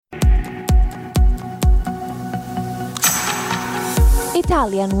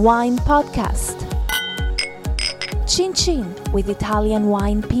Italian Wine Podcast. Chin Chin with Italian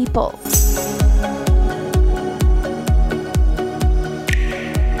Wine People.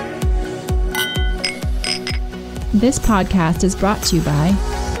 This podcast is brought to you by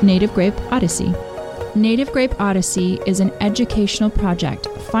Native Grape Odyssey. Native Grape Odyssey is an educational project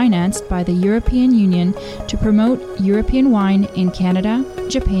financed by the European Union to promote European wine in Canada,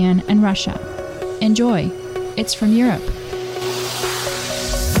 Japan, and Russia. Enjoy! It's from Europe.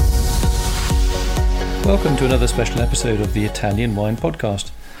 Welcome to another special episode of the Italian Wine Podcast.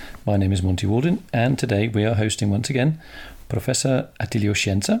 My name is Monty Walden, and today we are hosting once again Professor Attilio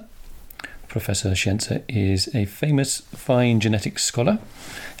Scienza. Professor Scienza is a famous fine genetics scholar,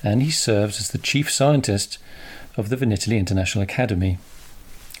 and he serves as the chief scientist of the Vinitaly International Academy.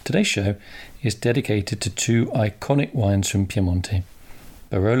 Today's show is dedicated to two iconic wines from Piemonte,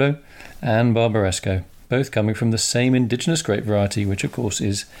 Barolo and Barbaresco, both coming from the same indigenous grape variety, which of course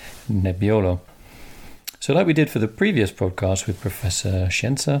is Nebbiolo. So like we did for the previous podcast with Professor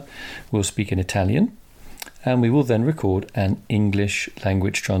Scienza, we'll speak in Italian, and we will then record an English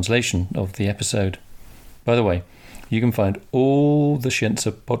language translation of the episode. By the way, you can find all the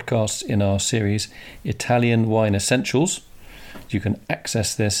Scienza podcasts in our series Italian Wine Essentials. You can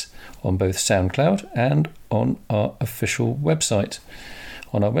access this on both SoundCloud and on our official website.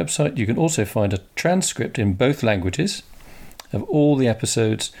 On our website, you can also find a transcript in both languages of all the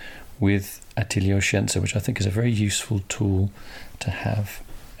episodes with Attilio Scienza, which I think is a very useful tool to have.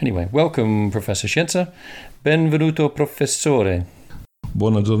 Anyway, welcome Professor Scienza. Benvenuto professore.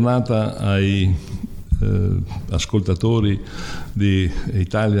 Buona giornata ai ascoltatori di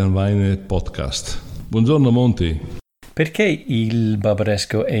Italian Wine Podcast. Buongiorno Monti. Perché il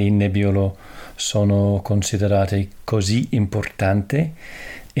Barbaresco e il Nebbiolo sono considerati così importanti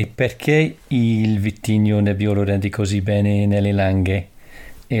e perché il vitigno Nebbiolo rende così bene nelle langhe?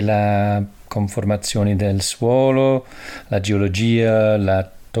 E la conformazione del suolo, la geologia,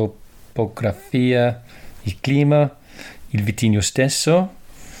 la topografia, il clima, il vitigno stesso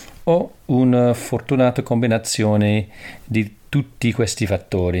o una fortunata combinazione di tutti questi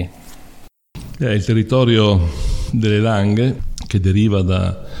fattori? Il territorio delle langhe, che deriva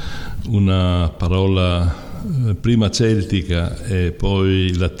da una parola prima celtica e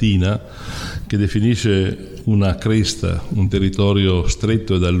poi latina, che definisce una cresta, un territorio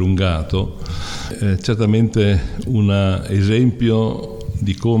stretto ed allungato, certamente un esempio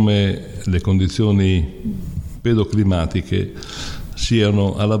di come le condizioni pedoclimatiche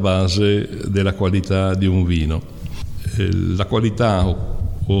siano alla base della qualità di un vino. La qualità,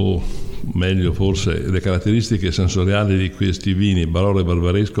 o meglio forse le caratteristiche sensoriali di questi vini, Barolo e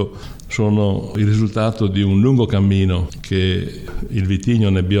Barbaresco, sono il risultato di un lungo cammino che il vitigno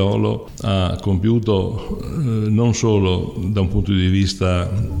Nebbiolo ha compiuto non solo da un punto di vista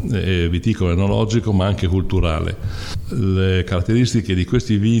viticolo-enologico, ma anche culturale. Le caratteristiche di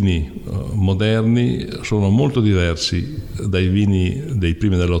questi vini moderni sono molto diversi dai vini dei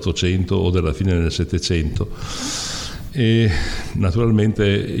primi dell'Ottocento o della fine del Settecento. E naturalmente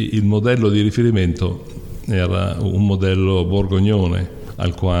il modello di riferimento era un modello borgognone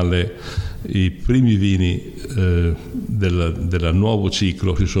al quale i primi vini del nuovo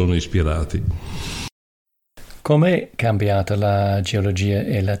ciclo si sono ispirati. Com'è cambiata la geologia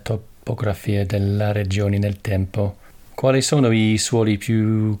e la topografia della regione nel tempo? Quali sono i suoli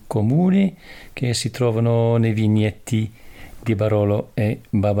più comuni che si trovano nei vigneti di Barolo e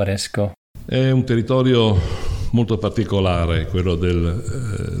Barbaresco? È un territorio molto particolare quello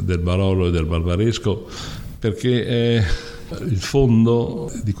del Barolo e del Barbaresco, perché è il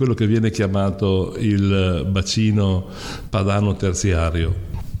fondo di quello che viene chiamato il bacino padano terziario,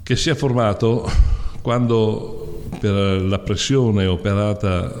 che si è formato quando, per la pressione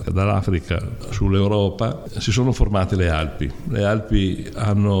operata dall'Africa sull'Europa, si sono formate le Alpi. Le Alpi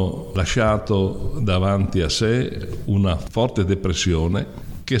hanno lasciato davanti a sé una forte depressione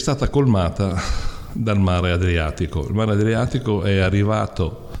che è stata colmata dal mare Adriatico. Il mare Adriatico è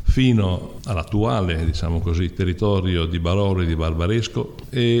arrivato fino all'attuale, diciamo così, territorio di Barolo e di Barbaresco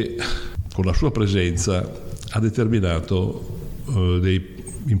e con la sua presenza ha determinato dei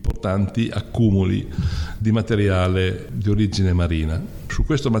importanti accumuli di materiale di origine marina. Su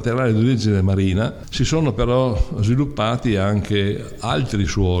questo materiale di origine marina si sono però sviluppati anche altri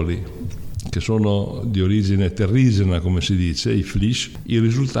suoli che sono di origine terrigena, come si dice, i flysch, il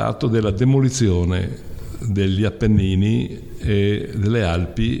risultato della demolizione degli Appennini e delle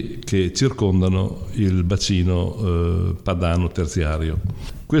Alpi che circondano il bacino padano terziario.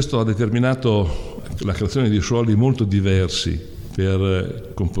 Questo ha determinato la creazione di suoli molto diversi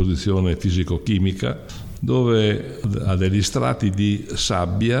per composizione fisico-chimica, dove a degli strati di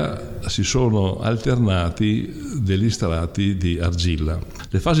sabbia si sono alternati degli strati di argilla.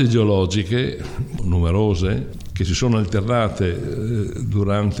 Le fasi geologiche, numerose, che si sono alternate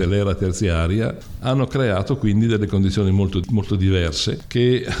durante l'era terziaria, hanno creato quindi delle condizioni molto, molto diverse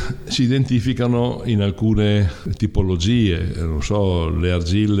che si identificano in alcune tipologie. Non so, le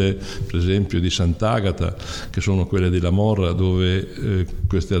argille per esempio di Sant'Agata, che sono quelle della Morra, dove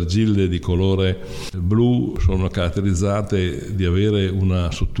queste argille di colore blu sono caratterizzate di avere una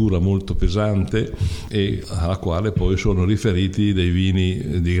struttura molto pesante e alla quale poi sono riferiti dei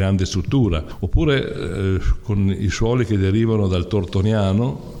vini di grande struttura. Oppure con i suoli che derivano dal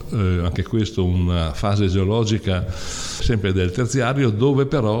Tortoniano, anche questo una fase geologica sempre del terziario, dove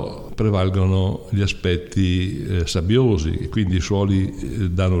però prevalgono gli aspetti sabbiosi, quindi i suoli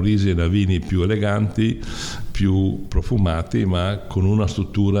danno origine a vini più eleganti, più profumati, ma con una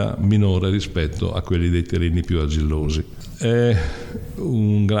struttura minore rispetto a quelli dei terreni più argillosi. È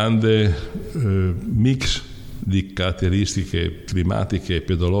un grande mix di caratteristiche climatiche e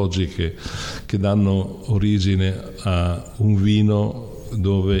pedologiche che danno origine a un vino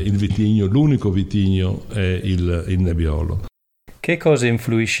dove il vitigno, l'unico vitigno, è il Nebbiolo. Che cosa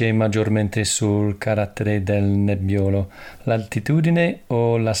influisce maggiormente sul carattere del Nebbiolo? L'altitudine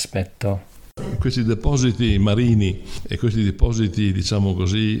o l'aspetto? Questi depositi marini e questi depositi, diciamo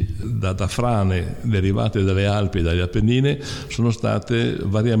così, da frane derivate dalle Alpi e dalle Appennine sono state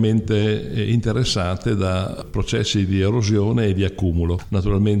variamente interessate da processi di erosione e di accumulo.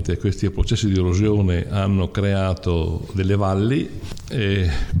 Naturalmente questi processi di erosione hanno creato delle valli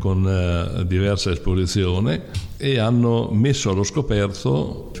con diversa esposizione e hanno messo allo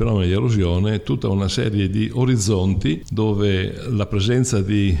scoperto, fenomeni di erosione, tutta una serie di orizzonti dove la presenza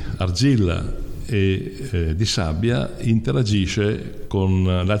di argilla e di sabbia interagisce con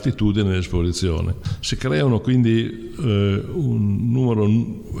l'altitudine dell'esposizione. Si creano quindi un numero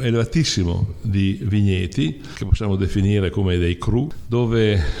elevatissimo di vigneti che possiamo definire come dei cru,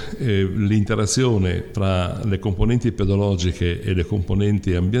 dove l'interazione tra le componenti pedologiche e le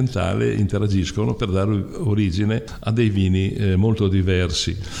componenti ambientali interagiscono per dare origine a dei vini molto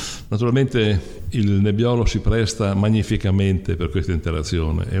diversi. Naturalmente il Nebbiolo si presta magnificamente per questa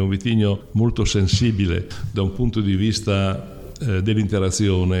interazione, è un vitigno molto sensibile da un punto di vista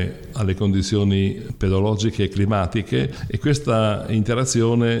dell'interazione alle condizioni pedologiche e climatiche, e questa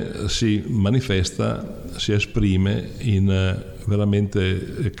interazione si manifesta, si esprime in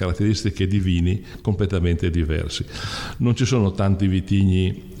veramente caratteristiche di vini completamente diversi. Non ci sono tanti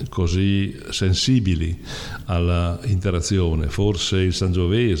vitigni così sensibili alla interazione, forse il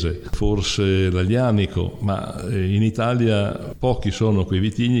Sangiovese, forse l'Aglianico, ma in Italia pochi sono quei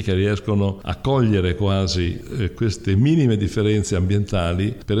vitigni che riescono a cogliere quasi queste minime differenze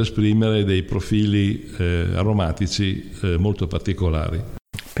ambientali per esprimere dei profili aromatici molto particolari.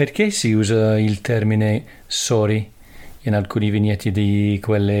 Perché si usa il termine sori in alcuni vigneti di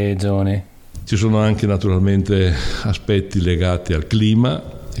quelle zone? Ci sono anche naturalmente aspetti legati al clima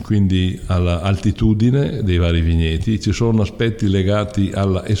e quindi all'altitudine dei vari vigneti, ci sono aspetti legati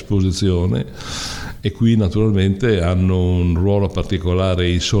alla esposizione e qui naturalmente hanno un ruolo particolare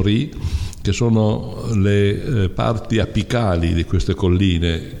i sori, che sono le parti apicali di queste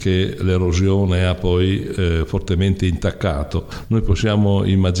colline che l'erosione ha poi fortemente intaccato. Noi possiamo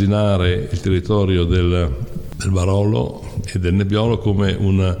immaginare il territorio del Barolo e del Nebbiolo come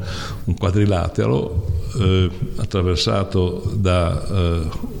un quadrilatero attraversato da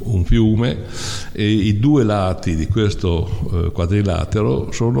un fiume, e i due lati di questo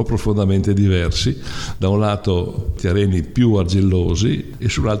quadrilatero sono profondamente diversi. Da un lato terreni più argillosi e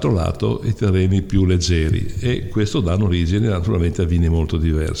sull'altro lato i terreni più leggeri, e questo dà origine naturalmente a vini molto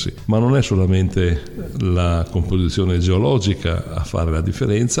diversi. Ma non è solamente la composizione geologica a fare la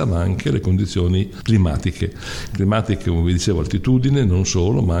differenza, ma anche le condizioni climatiche, come vi dicevo, altitudine non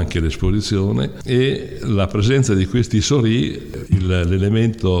solo, ma anche l'esposizione e la presenza di questi sori,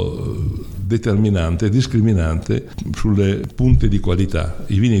 l'elemento determinante, discriminante sulle punte di qualità.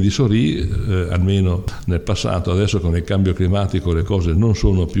 I vini di Sori, almeno nel passato, adesso con il cambio climatico le cose non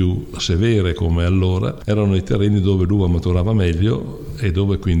sono più severe come allora, erano i terreni dove l'uva maturava meglio e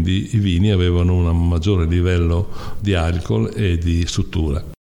dove quindi i vini avevano un maggiore livello di alcol e di struttura.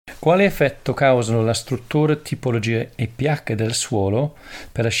 Quale effetto causano la struttura, tipologia e pH del suolo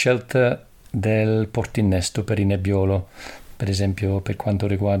per la scelta del portinnesto per il Nebbiolo? Per esempio per quanto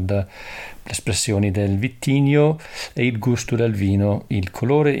riguarda le espressioni del vitigno e il gusto del vino, il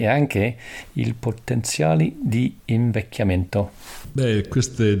colore e anche il potenziale di invecchiamento.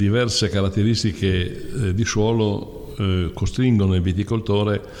 Queste diverse caratteristiche di suolo costringono il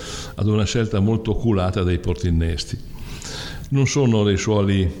viticoltore ad una scelta molto oculata dei porti innesti. Non sono dei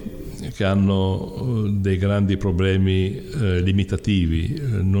suoli che hanno dei grandi problemi limitativi,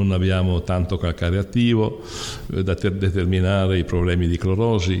 non abbiamo tanto calcare attivo da determinare i problemi di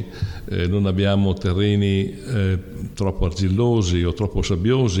clorosi, non abbiamo terreni troppo argillosi o troppo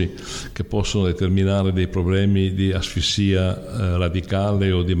sabbiosi che possono determinare dei problemi di asfissia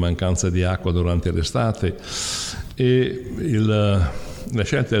radicale o di mancanza di acqua durante l'estate, e la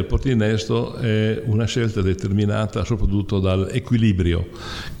scelta del porto innesto è una scelta determinata soprattutto dall'equilibrio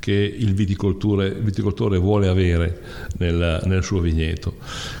che il viticoltore vuole avere nel suo vigneto.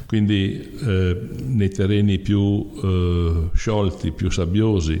 Quindi nei terreni più sciolti, più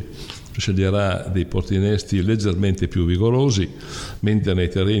sabbiosi, sceglierà dei porti innesti leggermente più vigorosi, mentre nei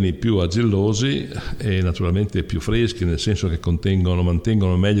terreni più argillosi e naturalmente più freschi, nel senso che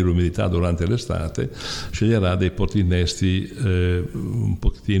mantengono meglio l'umidità durante l'estate, sceglierà dei porti innesti un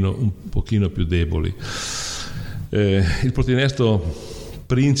pochino più deboli. Il porto innesto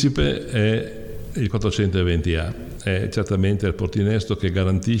principe è il 420A. È certamente il porto innesto che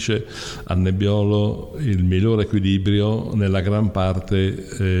garantisce al Nebbiolo il migliore equilibrio nella gran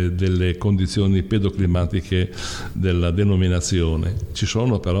parte delle condizioni pedoclimatiche della denominazione. Ci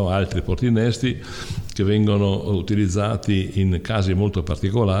sono però altri porti innesti che vengono utilizzati in casi molto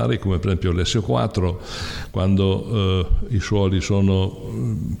particolari, come per esempio l'SO4, quando i suoli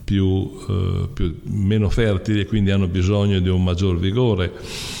sono meno fertili e quindi hanno bisogno di un maggior vigore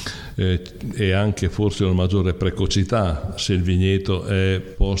e anche forse una maggiore precocità se il vigneto è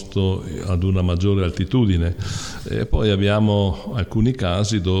posto ad una maggiore altitudine. E poi abbiamo alcuni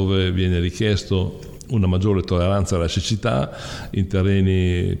casi dove viene richiesto una maggiore tolleranza alla siccità in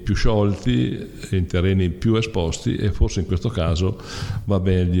terreni più sciolti, in terreni più esposti, e forse in questo caso va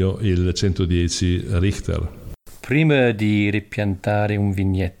meglio il 110 Richter. Prima di ripiantare un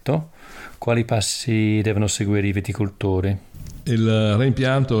vigneto, quali passi devono seguire i viticoltori? Il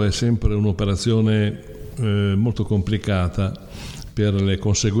reimpianto è sempre un'operazione molto complicata per le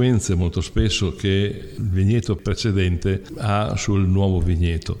conseguenze molto spesso che il vigneto precedente ha sul nuovo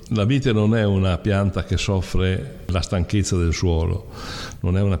vigneto. La vite non è una pianta che soffre la stanchezza del suolo,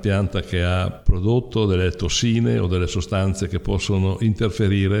 non è una pianta che ha prodotto delle tossine o delle sostanze che possono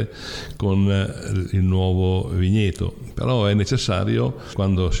interferire con il nuovo vigneto, però è necessario,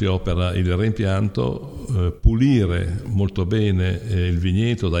 quando si opera il reimpianto, pulire molto bene il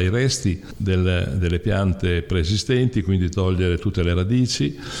vigneto dai resti delle piante preesistenti, quindi togliere tutte le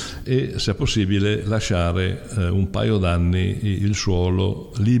radici e, se possibile, lasciare un paio d'anni il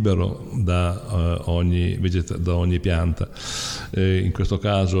suolo libero da ogni pianta. In questo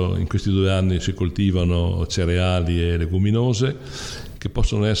caso, in questi 2 anni si coltivano cereali e leguminose che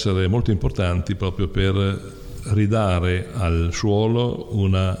possono essere molto importanti proprio per ridare al suolo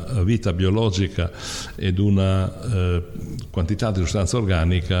una vita biologica ed una quantità di sostanza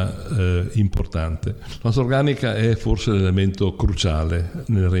organica importante. La sostanza organica è forse l'elemento cruciale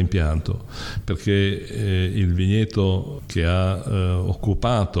nel reimpianto, perché il vigneto che ha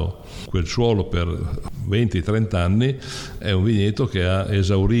occupato quel suolo per 20-30 anni è un vigneto che ha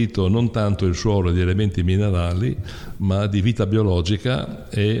esaurito non tanto il suolo di elementi minerali, ma di vita biologica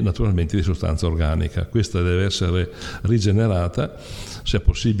e naturalmente di sostanza organica. Questa deve essere rigenerata, se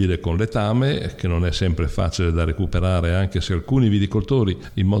possibile con letame, che non è sempre facile da recuperare, anche se alcuni viticoltori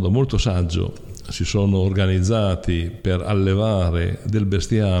in modo molto saggio si sono organizzati per allevare del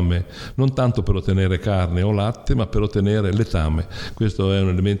bestiame, non tanto per ottenere carne o latte, ma per ottenere letame. Questo è un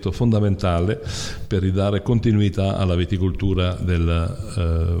elemento fondamentale per ridare continuità alla viticoltura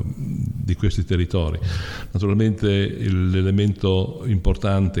di questi territori. Naturalmente l'elemento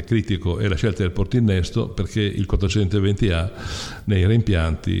importante, critico, è la scelta del porto innesto, perché il 420A nei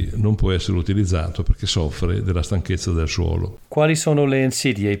reimpianti non può essere utilizzato perché soffre della stanchezza del suolo. Quali sono le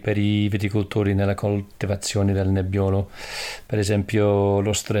insidie per i viticoltori nella coltivazione del Nebbiolo? Per esempio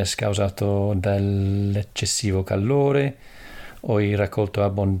lo stress causato dall'eccessivo calore o il raccolto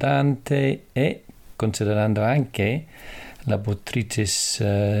abbondante, e considerando anche la botrytis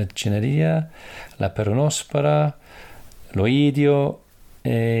cinerea, la peronospora, l'oidio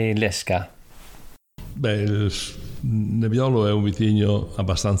e l'esca. Il Nebbiolo è un vitigno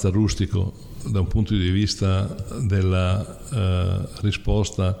abbastanza rustico da un punto di vista della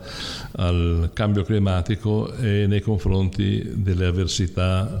risposta al cambio climatico e nei confronti delle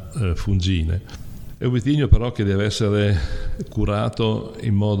avversità fungine. È un vitigno però che deve essere curato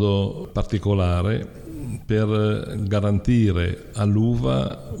in modo particolare per garantire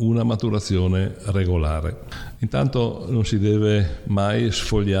all'uva una maturazione regolare. Intanto non si deve mai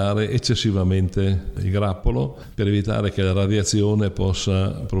sfogliare eccessivamente il grappolo per evitare che la radiazione possa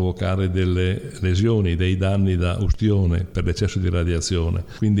provocare delle lesioni, dei danni da ustione per l'eccesso di radiazione.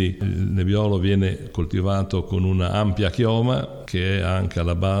 Quindi il nebbiolo viene coltivato con una ampia chioma che è anche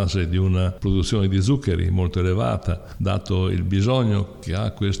alla base di una produzione di zuccheri molto elevata, dato il bisogno che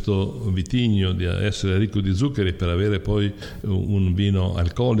ha questo vitigno di essere ricco di zuccheri per avere poi un vino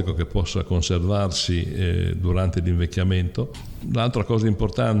alcolico che possa conservarsi durante l'invecchiamento. L'altra cosa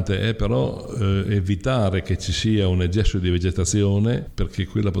importante è però evitare che ci sia un eccesso di vegetazione, perché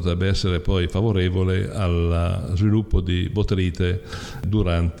quella potrebbe essere poi favorevole al sviluppo di botryte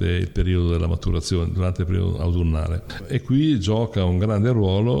durante il periodo della maturazione, durante il periodo autunnale. E qui gioca un grande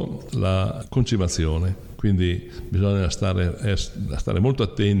ruolo la concimazione. Quindi bisogna stare molto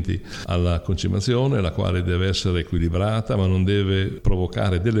attenti alla concimazione, la quale deve essere equilibrata, ma non deve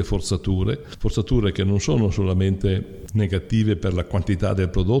provocare delle forzature che non sono solamente negative per la quantità del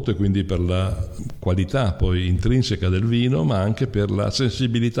prodotto e quindi per la qualità poi intrinseca del vino, ma anche per la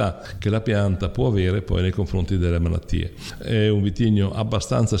sensibilità che la pianta può avere poi nei confronti delle malattie. È un vitigno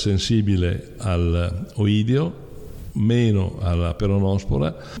abbastanza sensibile all'oidio, meno alla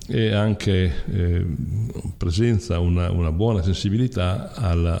peronospora, e anche presenza una buona sensibilità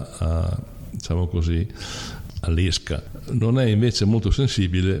all'esca. Non è invece molto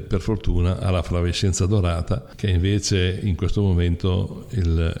sensibile, per fortuna, alla flavescenza dorata, che è invece in questo momento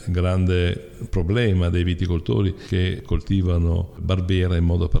il grande problema dei viticoltori che coltivano Barbera in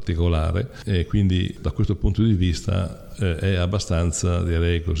modo particolare, e quindi da questo punto di vista è abbastanza,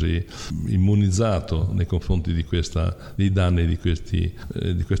 direi così, immunizzato nei confronti dei danni di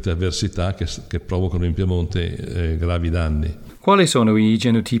queste avversità che provocano in Piemonte gravi danni. Quali sono i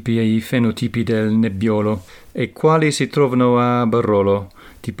genotipi e i fenotipi del Nebbiolo e quali si trovano a Barolo,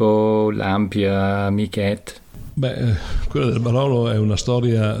 tipo l'Ampia, Michet? Quella del Barolo è una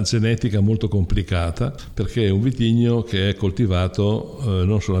storia genetica molto complicata, perché è un vitigno che è coltivato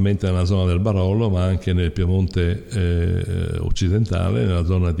non solamente nella zona del Barolo, ma anche nel Piemonte occidentale, nella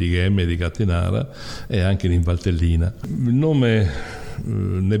zona di Ghemme e di Gattinara, e anche in Valtellina. Il nome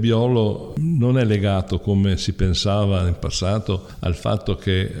Nebbiolo non è legato, come si pensava in passato, al fatto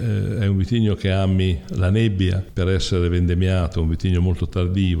che è un vitigno che ami la nebbia per essere vendemmiato, un vitigno molto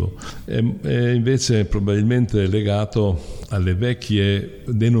tardivo. È invece probabilmente legato alle vecchie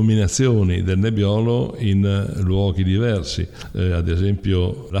denominazioni del Nebbiolo in luoghi diversi, ad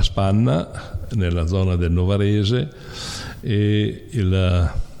esempio la Spanna nella zona del Novarese e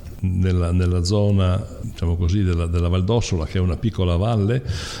nella zona, diciamo così, della Valdossola, che è una piccola valle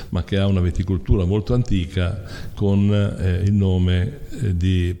ma che ha una viticoltura molto antica, con il nome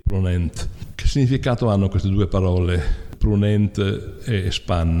di Prunent. Che significato hanno queste due parole, Prunent e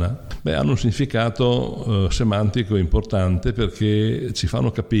Spanna? Hanno un significato semantico importante, perché ci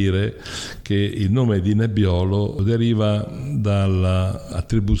fanno capire che il nome di Nebbiolo deriva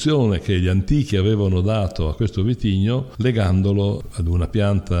dall'attribuzione che gli antichi avevano dato a questo vitigno, legandolo ad una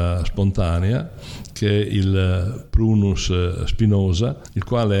pianta spontanea che è il Prunus spinosa, il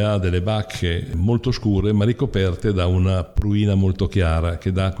quale ha delle bacche molto scure ma ricoperte da una pruina molto chiara,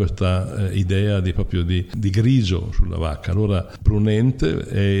 che dà questa idea proprio di grigio sulla bacca. Allora Prunent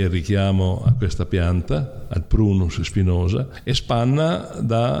è il richiamo a questa pianta, al Prunus spinosa, e Spanna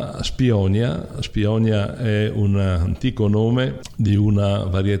da Spionia. Spionia è un antico nome di una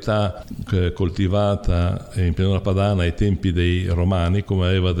varietà coltivata in pianura padana ai tempi dei Romani, come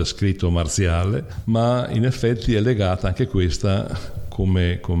aveva descritto Marziale, ma in effetti è legata anche questa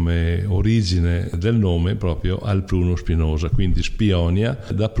come origine del nome proprio al Prunus spinosa, quindi Spionia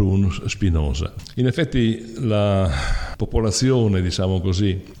da Prunus spinosa. In effetti la popolazione, diciamo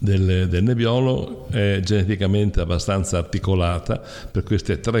così, del Nebbiolo è geneticamente abbastanza articolata per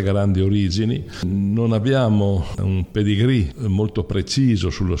queste tre grandi origini. Non abbiamo un pedigree molto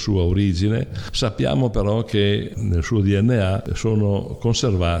preciso sulla sua origine, sappiamo però che nel suo DNA sono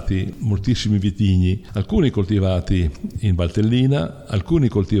conservati moltissimi vitigni, alcuni coltivati in Valtellina, alcuni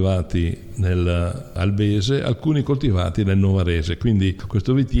coltivati nell'Albese, alcuni coltivati nel Novarese. Quindi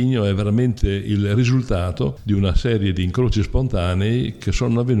questo vitigno è veramente il risultato di una serie di incroci spontanei che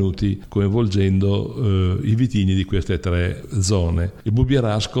sono avvenuti coinvolgendo i vitigni di queste tre zone. Il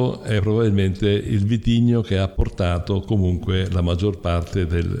Bubbierasco è probabilmente il vitigno che ha portato comunque la maggior parte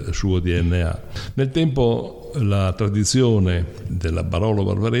del suo DNA. Nel tempo la tradizione del Barolo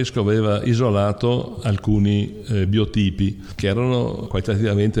barbaresco aveva isolato alcuni biotipi che erano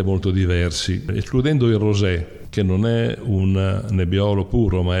qualitativamente molto diversi, escludendo il rosé, che non è un nebbiolo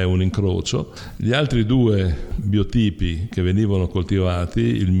puro ma è un incrocio. Gli altri due biotipi che venivano coltivati,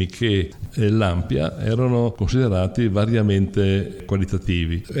 il Miché, e l'ampia erano considerati variamente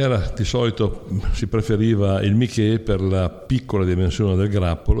qualitativi. Di solito si preferiva il Michè per la piccola dimensione del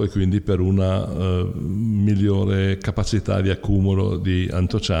grappolo e quindi per una migliore capacità di accumulo di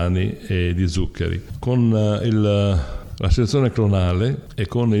antociani e di zuccheri. Con la selezione clonale e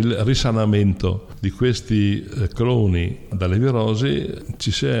con il risanamento di questi cloni dalle virosi ci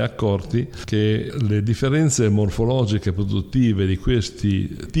si è accorti che le differenze morfologiche e produttive di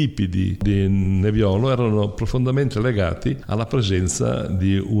questi tipi di Nebbiolo erano profondamente legati alla presenza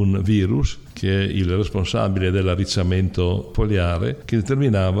di un virus che è il responsabile dell'arricciamento foliare, che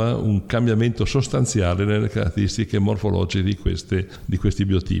determinava un cambiamento sostanziale nelle caratteristiche morfologiche di questi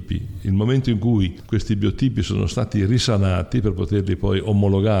biotipi. Il momento in cui questi biotipi sono stati risanati per poterli poi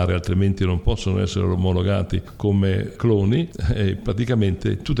omologare, altrimenti non possono essere omologati come cloni,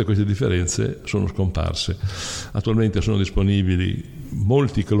 praticamente tutte queste differenze sono scomparse. Attualmente sono disponibili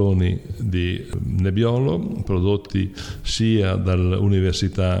molti cloni di Nebbiolo prodotti sia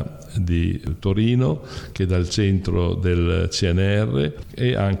dall'Università di Torino che dal centro del CNR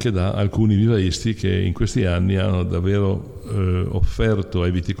e anche da alcuni vivaisti che in questi anni hanno davvero offerto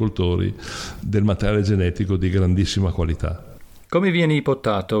ai viticoltori del materiale genetico di grandissima qualità. Come viene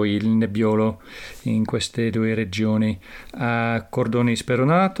ipotato il Nebbiolo in queste due regioni? A cordone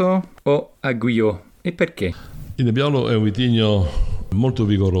speronato o a guiot? E perché? Il Nebbiolo è un vitigno molto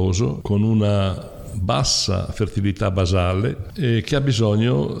vigoroso, con una bassa fertilità basale e che ha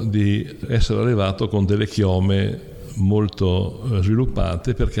bisogno di essere allevato con delle chiome molto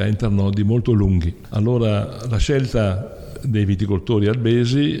sviluppate perché ha internodi molto lunghi. Allora la scelta dei viticoltori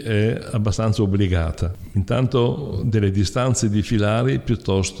albesi è abbastanza obbligata. Intanto delle distanze di filari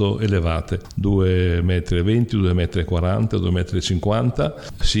piuttosto elevate, 2,20 metri, 2,40 metri, 2,50 metri,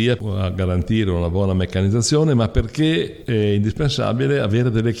 sia a garantire una buona meccanizzazione, ma perché è indispensabile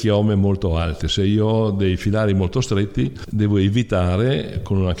avere delle chiome molto alte. Se io ho dei filari molto stretti, devo evitare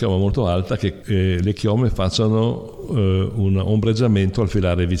con una chioma molto alta che le chiome facciano un ombreggiamento al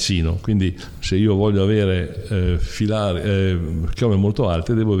filare vicino. Quindi se io voglio avere chiome molto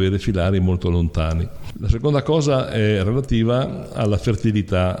alte, devo avere filari molto lontani. La seconda cosa è relativa alla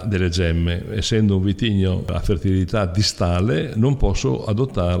fertilità delle gemme. Essendo un vitigno a fertilità distale, non posso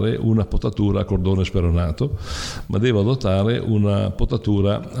adottare una potatura a cordone speronato, ma devo adottare una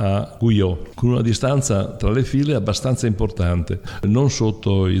potatura a guiot, con una distanza tra le file abbastanza importante, non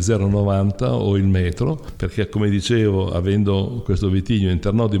sotto i 0,90 o il metro, perché come dicevo, avendo questo vitigno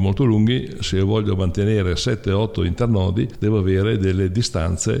internodi molto lunghi, se io voglio mantenere 7-8 internodi, devo avere delle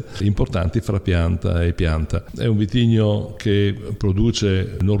distanze importanti fra pianta e pianta. È un vitigno che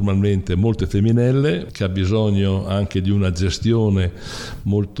produce normalmente molte femminelle, che ha bisogno anche di una gestione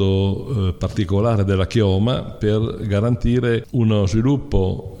molto particolare della chioma per garantire uno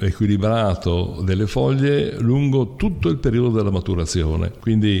sviluppo equilibrato delle foglie lungo tutto il periodo della maturazione.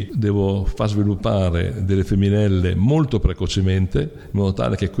 Quindi devo far sviluppare delle femminelle molto precocemente, in modo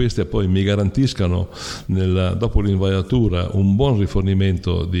tale che queste poi mi garantiscano dopo l'invaiatura un buon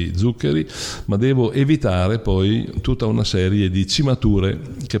rifornimento di zuccheri, ma devo evitare poi tutta una serie di cimature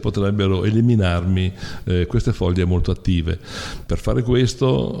che potrebbero eliminarmi queste foglie molto attive. Per fare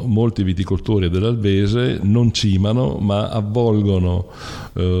questo molti viticoltori dell'Albese non cimano, ma avvolgono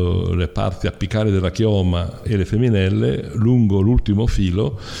le parti apicali della chioma e le femminelle lungo l'ultimo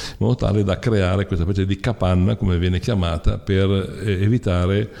filo, in modo tale da creare questa specie di capanna, come viene chiamata, per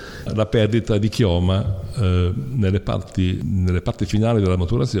evitare la perdita di chioma nelle parti finali della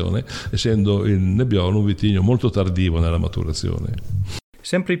maturazione, essendo il Nebbiolo un vitigno molto tardivo nella maturazione.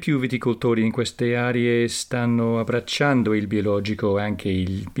 Sempre più viticoltori in queste aree stanno abbracciando il biologico e anche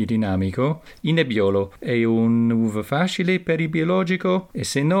il biodinamico. Il Nebbiolo è un'uva facile per il biologico e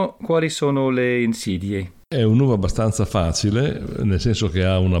se no, quali sono le insidie? È un'uva abbastanza facile, nel senso che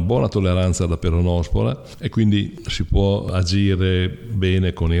ha una buona tolleranza alla peronospora e quindi si può agire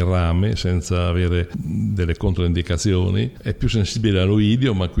bene con il rame senza avere delle controindicazioni. È più sensibile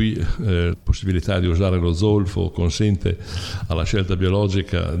all'oidio, ma qui la possibilità di usare lo zolfo consente alla scelta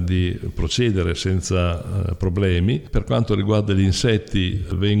biologica di procedere senza problemi. Per quanto riguarda gli insetti,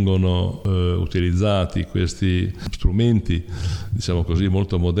 vengono utilizzati questi strumenti, diciamo così,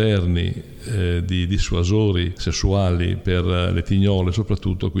 molto moderni di dissuasione fattori sessuali per le tignole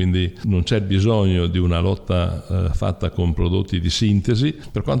soprattutto, quindi non c'è bisogno di una lotta fatta con prodotti di sintesi.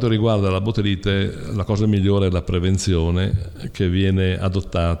 Per quanto riguarda la botryite, la cosa migliore è la prevenzione, che viene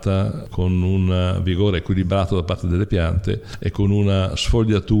adottata con un vigore equilibrato da parte delle piante e con una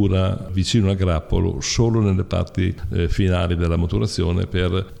sfogliatura vicino al grappolo solo nelle parti finali della maturazione,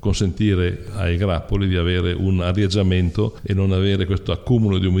 per consentire ai grappoli di avere un arieggiamento e non avere questo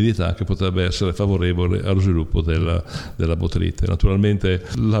accumulo di umidità che potrebbe essere favorevole allo sviluppo della botryite. Naturalmente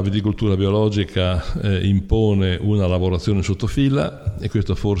la viticoltura biologica impone una lavorazione sotto fila, e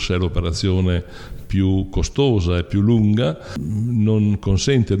questa forse è l'operazione più costosa e più lunga, non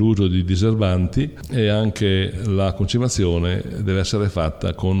consente l'uso di diserbanti, e anche la concimazione deve essere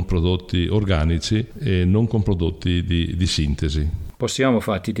fatta con prodotti organici e non con prodotti di sintesi. Possiamo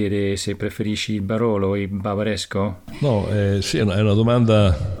farti dire se preferisci il Barolo o il Barbaresco? No, sì, è una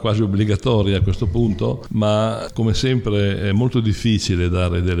domanda quasi obbligatoria a questo punto, ma come sempre è molto difficile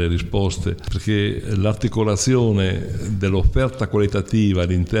dare delle risposte, perché l'articolazione dell'offerta qualitativa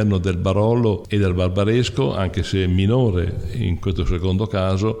all'interno del Barolo e del Barbaresco, anche se minore in questo secondo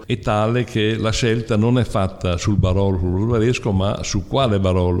caso, è tale che la scelta non è fatta sul Barolo o sul Barbaresco, ma su quale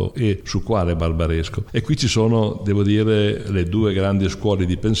Barolo e su quale Barbaresco. E qui ci sono, devo dire, le due grandi scuole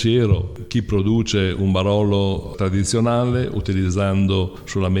di pensiero: chi produce un Barolo tradizionale utilizzando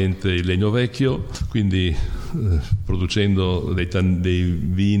solamente il legno vecchio, quindi producendo dei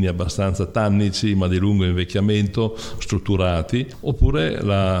vini abbastanza tannici ma di lungo invecchiamento, strutturati, oppure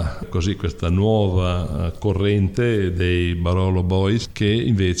questa nuova corrente dei Barolo Boys, che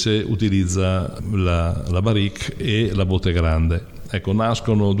invece utilizza la barrique e la botte grande. Ecco,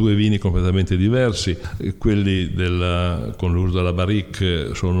 nascono due vini completamente diversi. Quelli con l'uso della barrique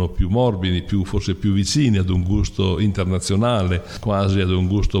sono più morbidi, forse più vicini ad un gusto internazionale, quasi ad un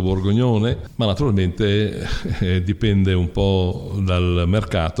gusto borgognone, ma naturalmente dipende un po' dal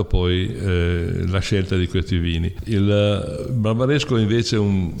mercato poi la scelta di questi vini. Il Barbaresco invece è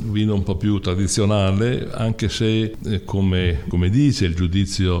un vino un po' più tradizionale, anche se come dice il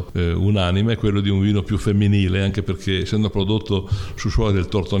giudizio unanime, è quello di un vino più femminile, anche perché essendo prodotto su suoli del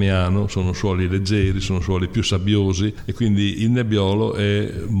Tortoniano, sono suoli leggeri, sono suoli più sabbiosi, e quindi il Nebbiolo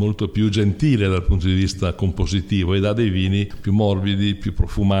è molto più gentile dal punto di vista compositivo e dà dei vini più morbidi, più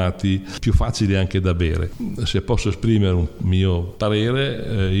profumati, più facili anche da bere. Se posso esprimere un mio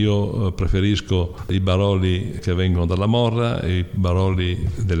parere, io preferisco i Baroli che vengono dalla Morra e i Baroli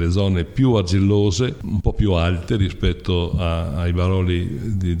delle zone più argillose, un po' più alte rispetto ai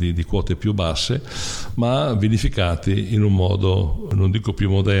Baroli di quote più basse, ma vinificati in un modo, non dico più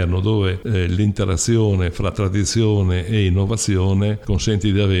moderno, dove l'interazione fra tradizione e innovazione consente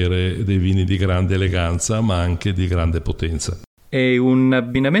di avere dei vini di grande eleganza ma anche di grande potenza. E un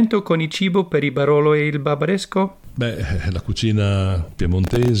abbinamento con il cibo per il Barolo e il Barbaresco? La cucina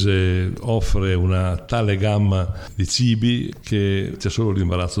piemontese offre una tale gamma di cibi che c'è solo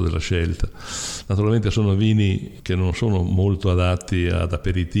l'imbarazzo della scelta. Naturalmente sono vini che non sono molto adatti ad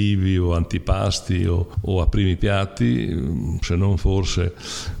aperitivi o antipasti o a primi piatti, se non forse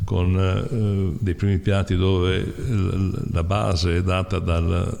con dei primi piatti dove la base è data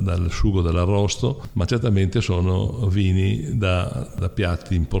dal sugo dell'arrosto, ma certamente sono vini da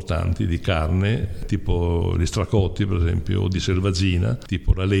piatti importanti di carne, tipo gli straccotti per esempio, o di selvaggina,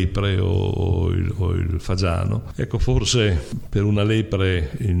 tipo la lepre o il fagiano. Ecco, forse per una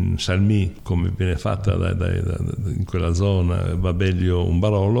lepre in salmì, come viene fatta in quella zona, va meglio un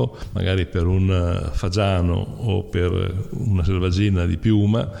Barolo, magari per un fagiano o per una selvaggina di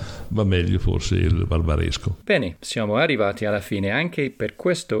piuma va meglio forse il Barbaresco. Bene, siamo arrivati alla fine anche per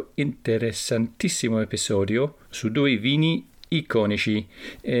questo interessantissimo episodio su due vini iconici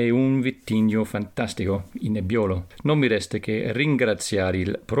e un vitigno fantastico, il Nebbiolo. Non mi resta che ringraziare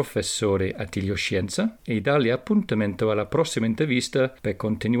il professore Attilio Scienza e dargli appuntamento alla prossima intervista per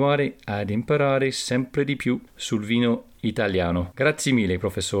continuare ad imparare sempre di più sul vino italiano. Grazie mille,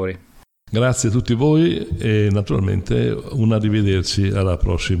 professore. Grazie a tutti voi e naturalmente un arrivederci al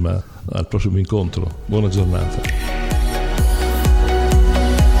prossimo incontro. Buona giornata.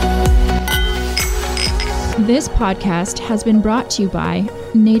 This podcast has been brought to you by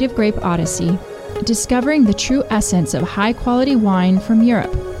Native Grape Odyssey, discovering the true essence of high-quality wine from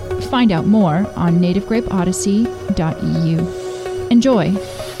Europe. Find out more on nativegrapeodyssey.eu. Enjoy.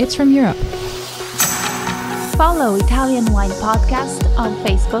 It's from Europe. Follow Italian Wine Podcast on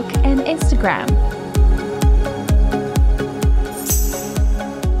Facebook and Instagram.